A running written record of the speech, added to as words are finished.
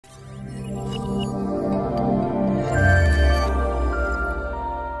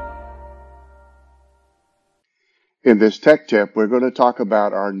In this tech tip, we're going to talk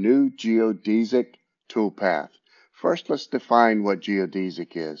about our new Geodesic Toolpath. First, let's define what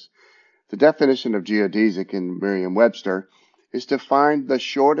geodesic is. The definition of geodesic in Merriam-Webster is to find the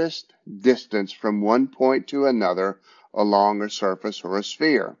shortest distance from one point to another along a surface or a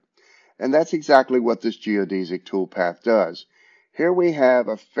sphere. And that's exactly what this Geodesic Toolpath does. Here we have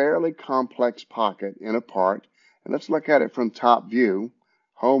a fairly complex pocket in a part, and let's look at it from top view,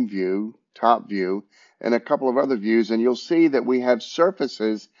 home view, top view, and a couple of other views, and you'll see that we have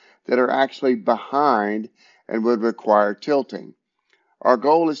surfaces that are actually behind and would require tilting. Our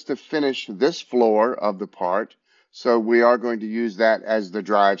goal is to finish this floor of the part, so we are going to use that as the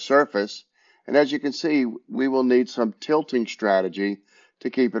drive surface. And as you can see, we will need some tilting strategy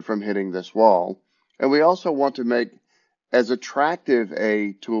to keep it from hitting this wall. And we also want to make as attractive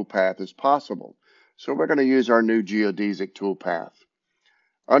a toolpath as possible. So we're going to use our new Geodesic Toolpath.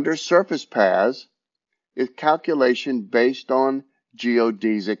 Under Surface Paths is calculation based on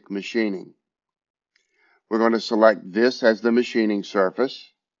geodesic machining. We're going to select this as the machining surface.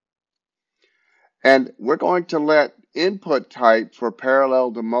 And we're going to let input type for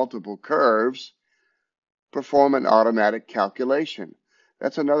parallel to multiple curves perform an automatic calculation.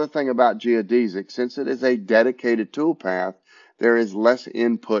 That's another thing about geodesic. Since it is a dedicated toolpath, there is less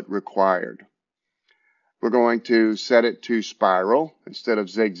input required. We're going to set it to spiral instead of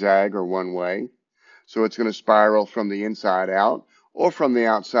zigzag or one way. So it's going to spiral from the inside out or from the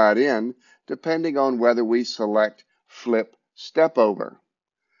outside in, depending on whether we select flip step over.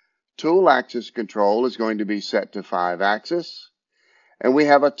 Tool axis control is going to be set to 5-axis, and we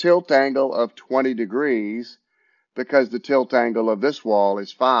have a tilt angle of 20 degrees because the tilt angle of this wall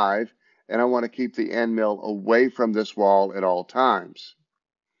is 5, and I want to keep the end mill away from this wall at all times.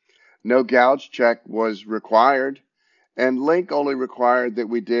 No gouge check was required, and link only required that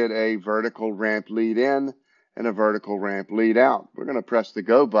we did a vertical ramp lead in and a vertical ramp lead out. We're going to press the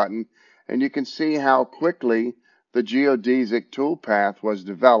go button, and you can see how quickly the geodesic toolpath was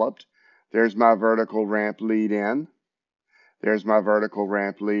developed. There's my vertical ramp lead in. There's my vertical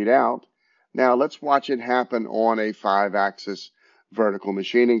ramp lead out. Now let's watch it happen on a 5-axis vertical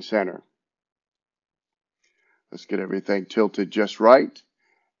machining center. Let's get everything tilted just right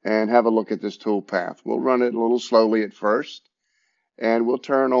and have a look at this toolpath. We'll run it a little slowly at first, and we'll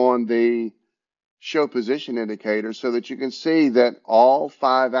turn on the show position indicator so that you can see that all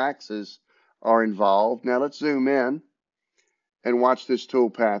 5 axes are involved. Now let's zoom in and watch this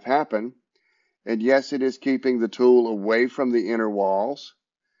toolpath happen. And yes, it is keeping the tool away from the inner walls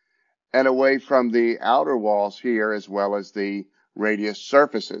and away from the outer walls here, as well as the radius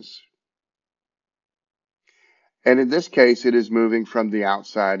surfaces. And in this case, it is moving from the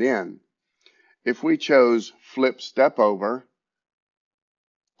outside in. If we chose flip step over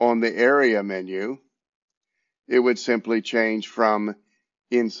on the area menu, it would simply change from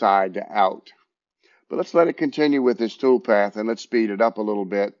inside to out. But let's let it continue with this toolpath, and let's speed it up a little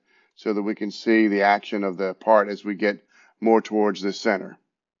bit so that we can see the action of the part as we get more towards the center.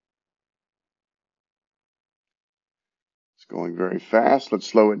 It's going very fast. Let's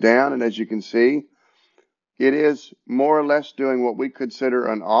slow it down, and as you can see, it is more or less doing what we consider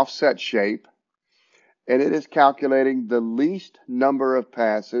an offset shape, and it is calculating the least number of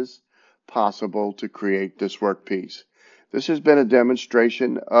passes possible to create this workpiece. This has been a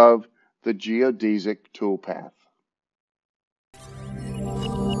demonstration of the Geodesic Toolpath.